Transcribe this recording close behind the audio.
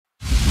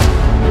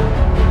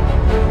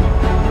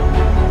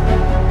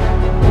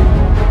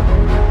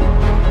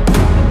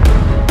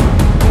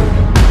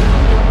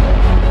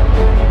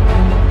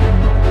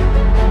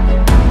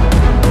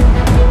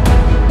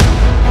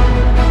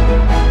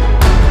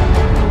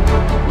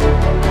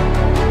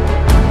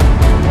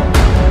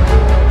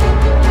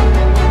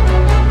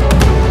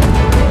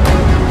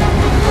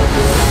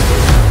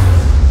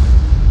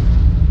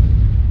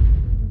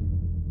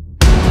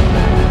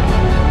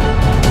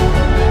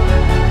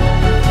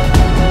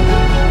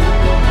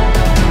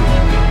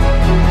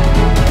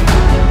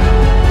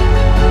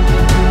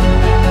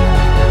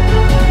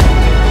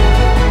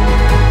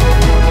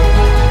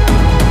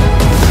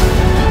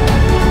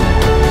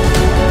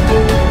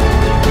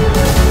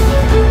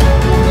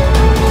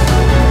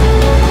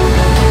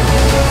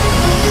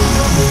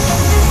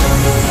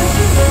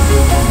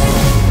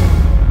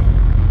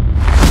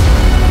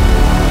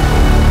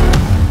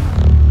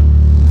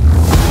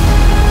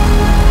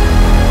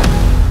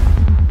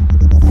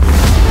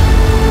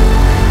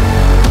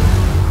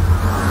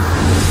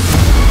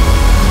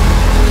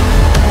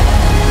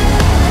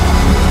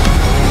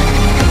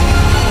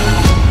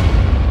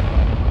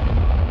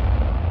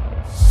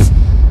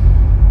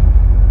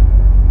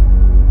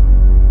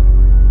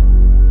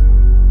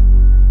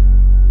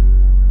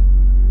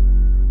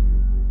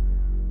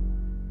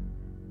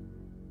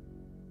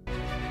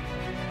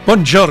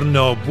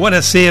Buongiorno,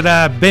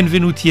 buonasera,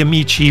 benvenuti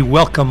amici,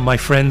 welcome my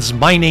friends.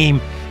 My name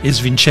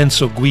is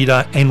Vincenzo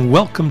Guida and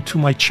welcome to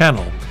my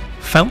channel,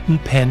 Fountain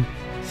Pen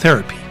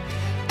Therapy.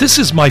 This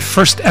is my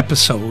first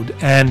episode,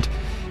 and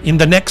in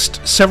the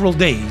next several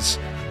days,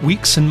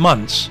 weeks and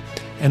months,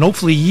 and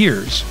hopefully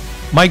years,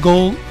 my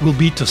goal will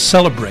be to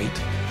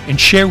celebrate and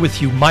share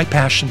with you my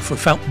passion for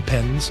fountain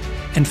pens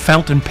and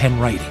fountain pen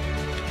writing.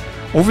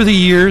 Over the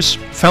years,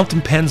 fountain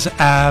pens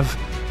have,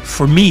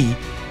 for me,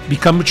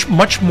 become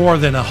much more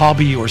than a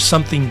hobby or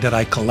something that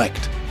I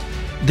collect.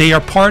 They are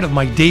part of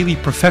my daily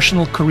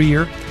professional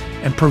career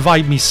and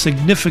provide me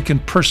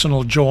significant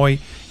personal joy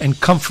and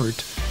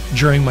comfort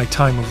during my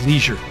time of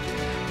leisure.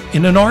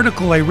 In an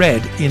article I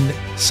read in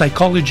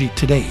Psychology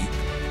Today,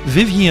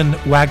 Vivian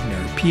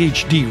Wagner,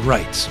 PhD,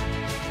 writes,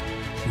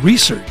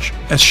 "Research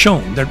has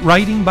shown that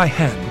writing by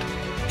hand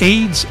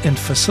aids and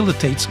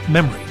facilitates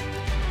memory.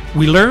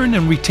 We learn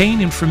and retain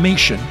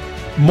information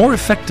more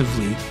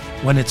effectively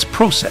when it's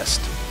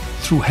processed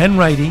through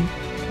handwriting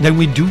than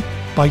we do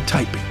by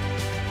typing."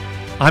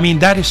 I mean,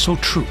 that is so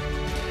true.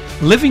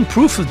 Living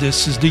proof of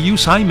this is the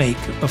use I make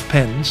of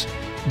pens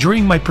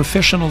during my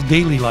professional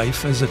daily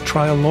life as a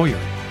trial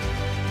lawyer.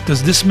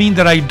 Does this mean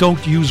that I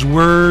don't use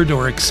Word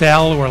or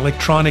Excel or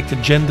electronic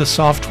agenda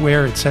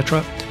software,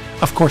 etc.?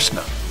 Of course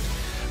not.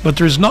 But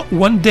there's not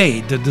one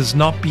day that does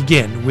not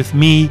begin with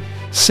me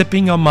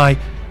sipping on my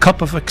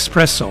cup of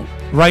espresso,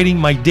 writing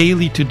my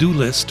daily to-do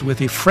list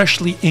with a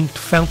freshly inked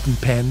fountain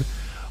pen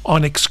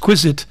on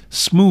exquisite,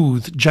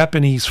 smooth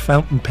Japanese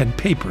fountain pen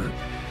paper,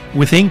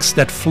 with inks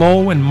that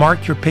flow and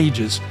mark your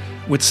pages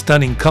with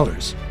stunning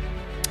colors.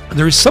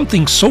 There is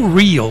something so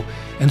real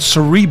and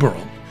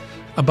cerebral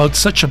about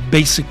such a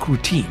basic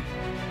routine.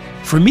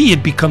 For me,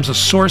 it becomes a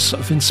source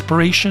of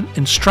inspiration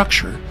and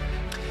structure.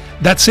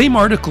 That same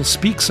article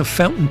speaks of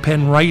fountain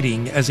pen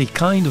writing as a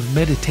kind of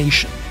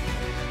meditation.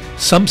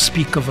 Some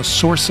speak of a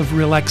source of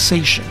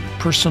relaxation,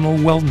 personal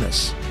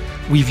wellness.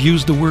 We've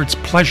used the words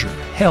pleasure,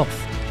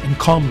 health, and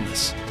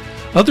calmness.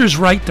 Others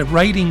write that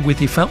writing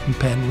with a fountain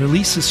pen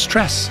releases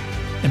stress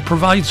and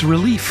provides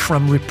relief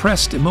from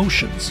repressed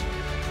emotions.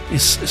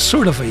 It's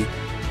sort of a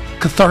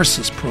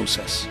catharsis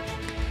process.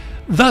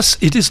 Thus,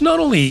 it is not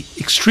only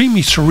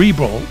extremely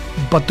cerebral,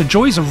 but the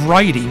joys of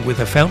writing with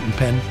a fountain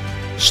pen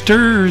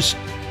stirs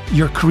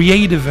your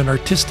creative and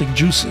artistic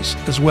juices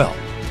as well.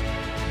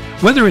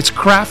 Whether it's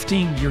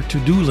crafting your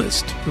to-do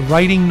list,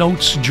 writing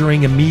notes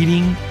during a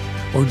meeting,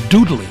 or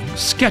doodling,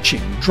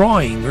 sketching,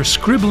 drawing, or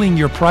scribbling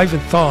your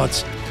private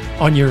thoughts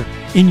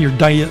in your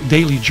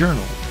daily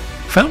journal,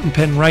 fountain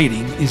pen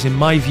writing is, in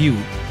my view,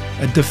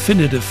 a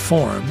definitive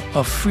form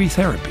of free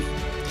therapy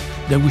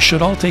that we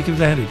should all take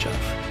advantage of.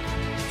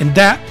 And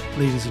that,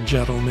 ladies and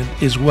gentlemen,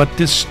 is what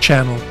this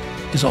channel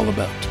is all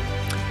about.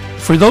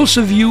 For those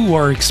of you who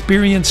are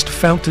experienced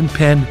fountain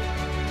pen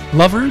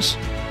lovers,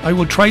 I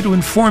will try to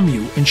inform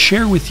you and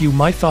share with you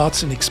my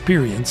thoughts and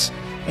experience,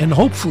 and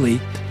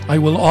hopefully I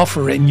will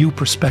offer a new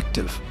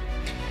perspective.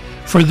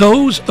 For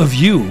those of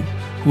you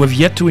who have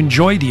yet to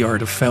enjoy the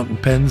art of fountain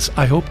pens,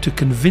 I hope to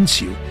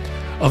convince you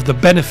of the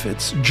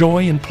benefits,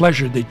 joy, and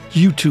pleasure that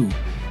you too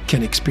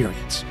can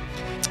experience.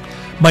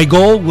 My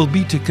goal will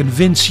be to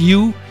convince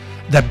you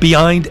that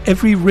behind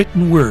every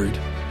written word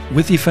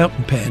with a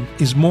fountain pen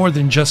is more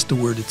than just the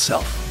word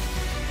itself.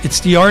 It's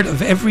the art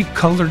of every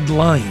colored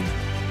line,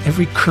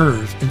 every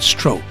curve and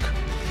stroke.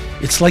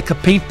 It's like a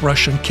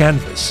paintbrush on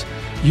canvas.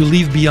 You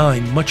leave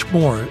behind much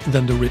more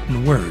than the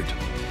written word.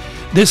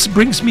 This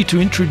brings me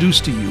to introduce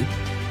to you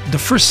the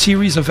first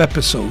series of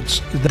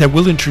episodes that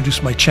will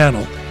introduce my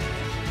channel.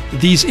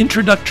 These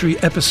introductory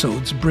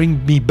episodes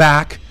bring me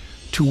back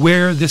to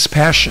where this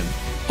passion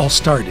all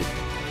started.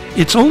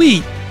 It's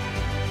only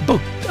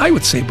I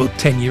would say about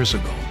 10 years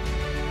ago.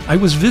 I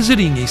was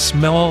visiting a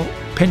small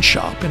pen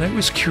shop and I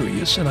was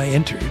curious, and I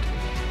entered,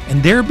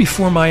 and there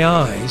before my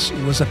eyes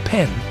was a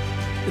pen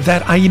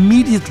that I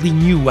immediately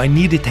knew I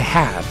needed to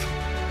have.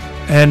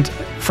 And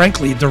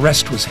frankly, the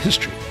rest was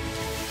history.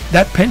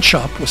 That pen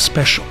shop was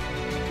special.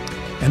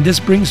 And this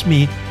brings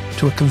me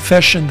to a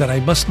confession that I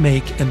must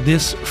make, and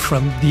this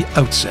from the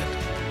outset.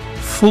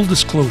 Full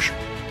disclosure.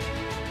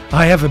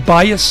 I have a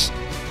bias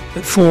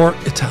for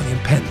Italian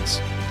pens.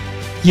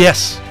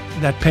 Yes,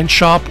 that pen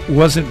shop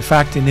was in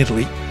fact in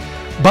Italy,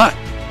 but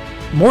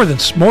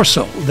more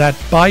so, that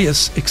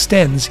bias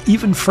extends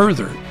even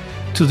further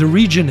to the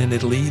region in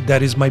Italy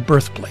that is my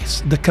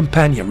birthplace, the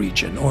Campania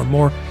region, or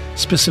more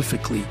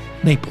specifically,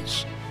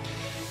 Naples.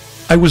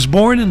 I was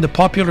born in the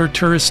popular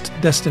tourist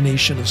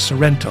destination of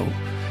Sorrento,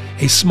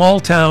 a small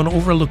town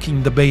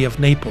overlooking the Bay of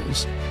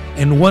Naples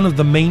and one of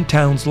the main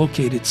towns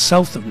located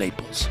south of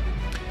Naples.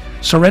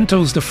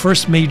 Sorrento is the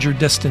first major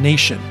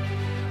destination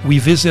we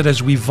visit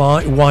as we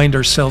wind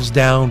ourselves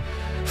down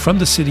from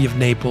the city of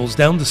Naples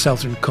down the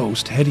southern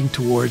coast, heading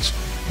towards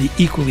the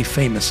equally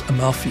famous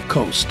Amalfi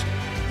Coast,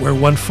 where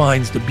one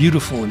finds the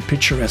beautiful and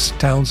picturesque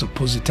towns of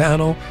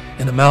Positano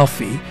and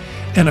Amalfi,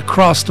 and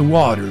across the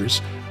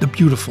waters, the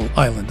beautiful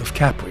island of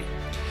Capri.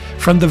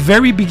 From the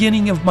very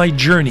beginning of my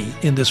journey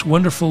in this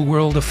wonderful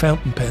world of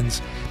fountain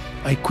pens,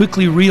 I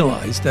quickly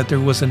realized that there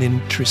was an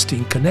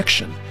interesting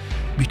connection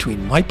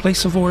between my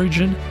place of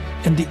origin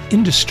and the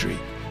industry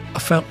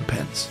of fountain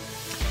pens.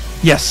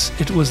 Yes,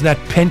 it was that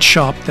pen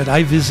shop that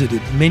I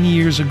visited many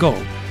years ago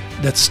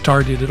that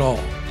started it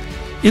all.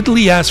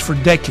 Italy has for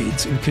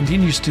decades and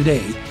continues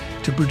today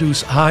to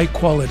produce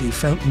high-quality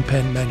fountain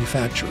pen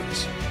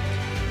manufacturers.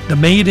 The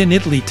Made in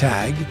Italy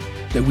tag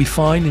that we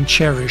find and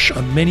cherish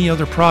on many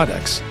other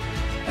products,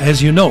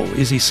 as you know,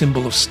 is a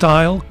symbol of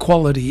style,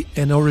 quality,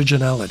 and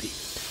originality.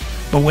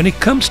 But when it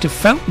comes to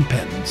fountain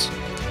pens,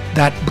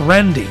 that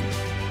branding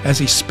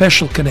has a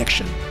special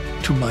connection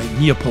to my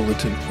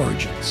Neapolitan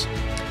origins.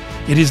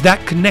 It is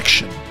that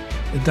connection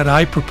that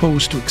I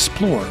propose to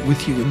explore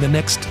with you in the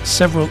next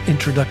several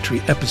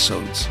introductory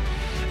episodes.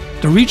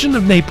 The region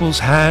of Naples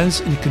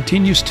has and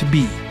continues to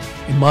be,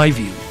 in my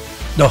view,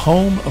 the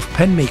home of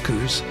pen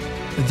makers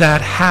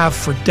that have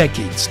for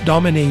decades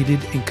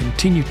dominated and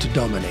continue to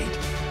dominate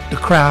the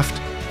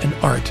craft and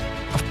art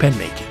of pen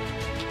making.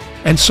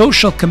 And so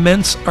shall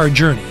commence our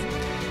journey,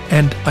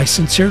 and I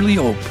sincerely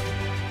hope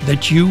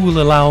that you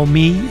will allow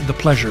me the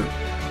pleasure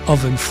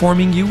of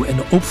informing you and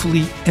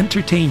hopefully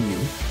entertain you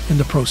in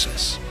the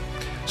process.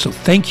 So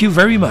thank you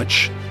very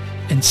much,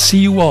 and see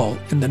you all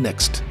in the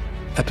next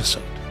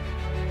episode.